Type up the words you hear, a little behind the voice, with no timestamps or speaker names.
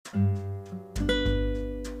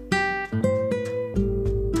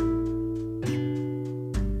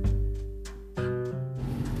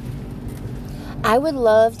I would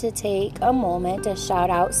love to take a moment to shout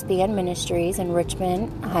out Span Ministries in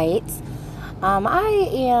Richmond Heights. I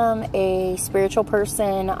am a spiritual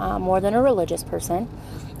person more than a religious person.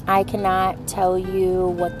 I cannot tell you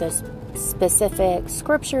what the specific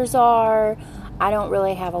scriptures are. I don't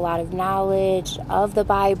really have a lot of knowledge of the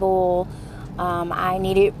Bible. I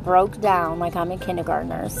need it broke down like I'm a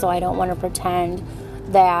kindergartner, so I don't want to pretend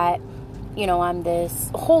that, I'm this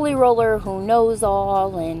holy roller who knows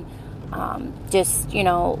all and just,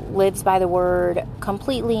 lives by the word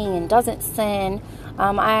completely and doesn't sin.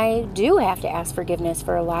 I do have to ask forgiveness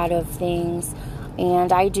for a lot of things,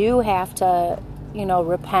 and I do have to,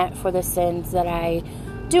 repent for the sins that I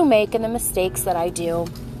do make and the mistakes that I do.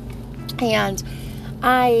 And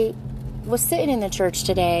I was sitting in the church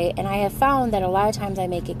today, and I have found that a lot of times I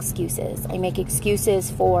make excuses. I make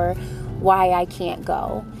excuses for why I can't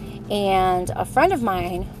go. And a friend of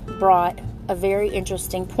mine brought a very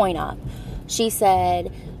interesting point up. She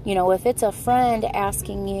said, if it's a friend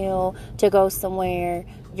asking you to go somewhere,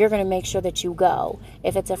 you're going to make sure that you go.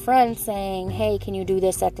 If it's a friend saying, hey, can you do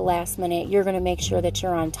this at the last minute, you're going to make sure that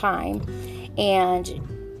you're on time.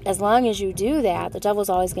 And as long as you do that, the devil's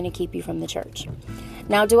always going to keep you from the church.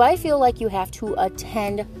 Now, do I feel like you have to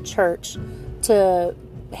attend church to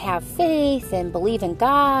have faith and believe in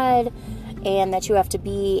God, and that you have to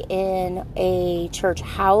be in a church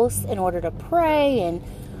house in order to pray and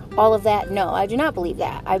all of that? No, I do not believe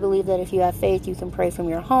that. I believe that if you have faith, you can pray from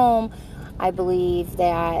your home. I believe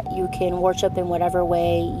that you can worship in whatever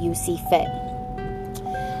way you see fit.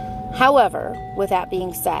 However, with that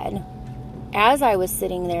being said, as I was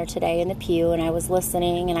sitting there today in the pew and I was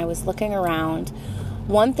listening and I was looking around,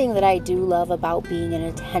 one thing that I do love about being in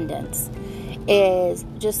attendance is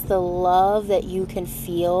just the love that you can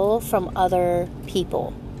feel from other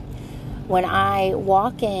people. When I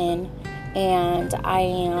walk in and I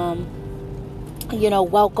am,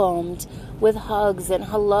 welcomed with hugs and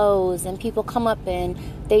hellos, and people come up and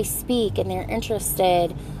they speak and they're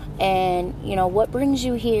interested and, what brings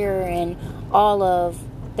you here and all of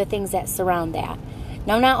the things that surround that.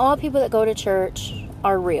 Now, not all people that go to church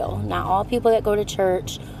are real. Not all people that go to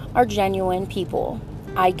church are genuine people.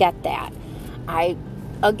 I get that. I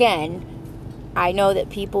know that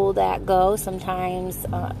people that go sometimes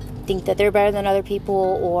think that they're better than other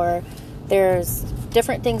people, or there's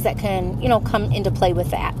different things that can, come into play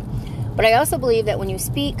with that. But I also believe that when you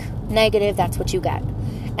speak negative, that's what you get.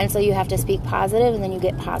 And so you have to speak positive, and then you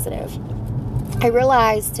get positive. I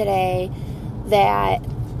realized today that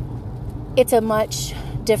it's a much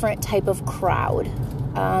different type of crowd.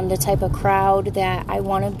 The type of crowd that I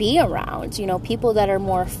want to be around. People that are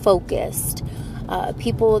more focused.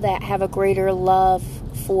 People that have a greater love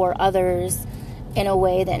for others in a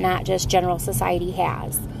way that not just general society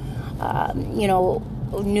has.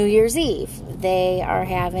 New Year's Eve, they are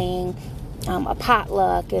having a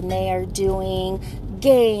potluck, and they are doing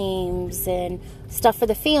games and stuff for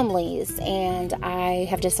the families, and I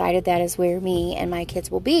have decided that is where me and my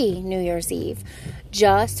kids will be New Year's Eve,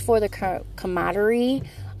 just for the camaraderie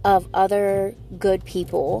of other good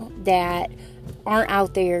people that aren't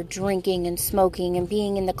out there drinking and smoking and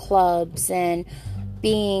being in the clubs and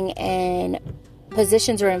being in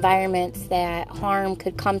positions or environments that harm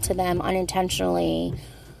could come to them unintentionally.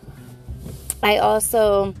 I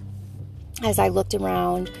also, as I looked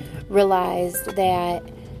around, realized that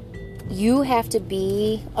you have to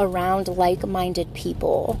be around like-minded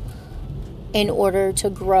people in order to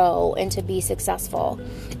grow and to be successful.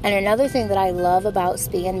 And another thing that I love about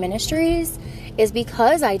Span Ministries is,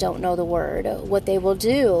 because I don't know the word, what they will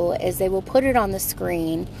do is they will put it on the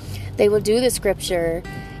screen. They will do the scripture,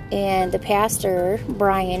 and the pastor,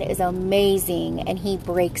 Brian, is amazing, and he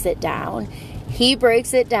breaks it down. He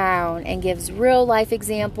breaks it down and gives real life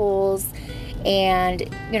examples, and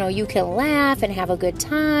you can laugh and have a good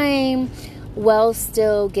time while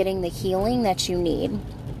still getting the healing that you need.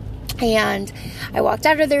 And I walked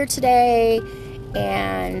out of there today,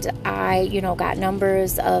 and I, got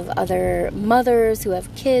numbers of other mothers who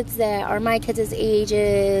have kids that are my kids'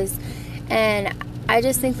 ages, and I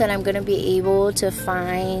just think that I'm going to be able to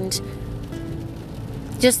find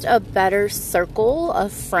just a better circle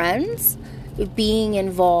of friends being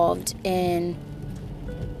involved in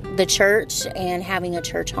the church and having a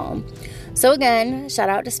church home. So again, shout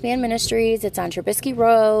out to Span Ministries. It's on Trubisky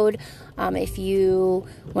Road. If you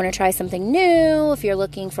want to try something new, if you're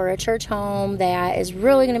looking for a church home that is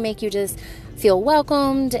really going to make you just feel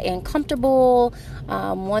welcomed and comfortable,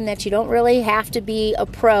 one that you don't really have to be a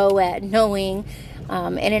pro at knowing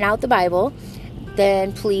in and out the Bible,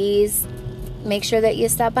 then please make sure that you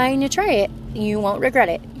stop by and you try it. You won't regret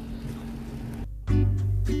it.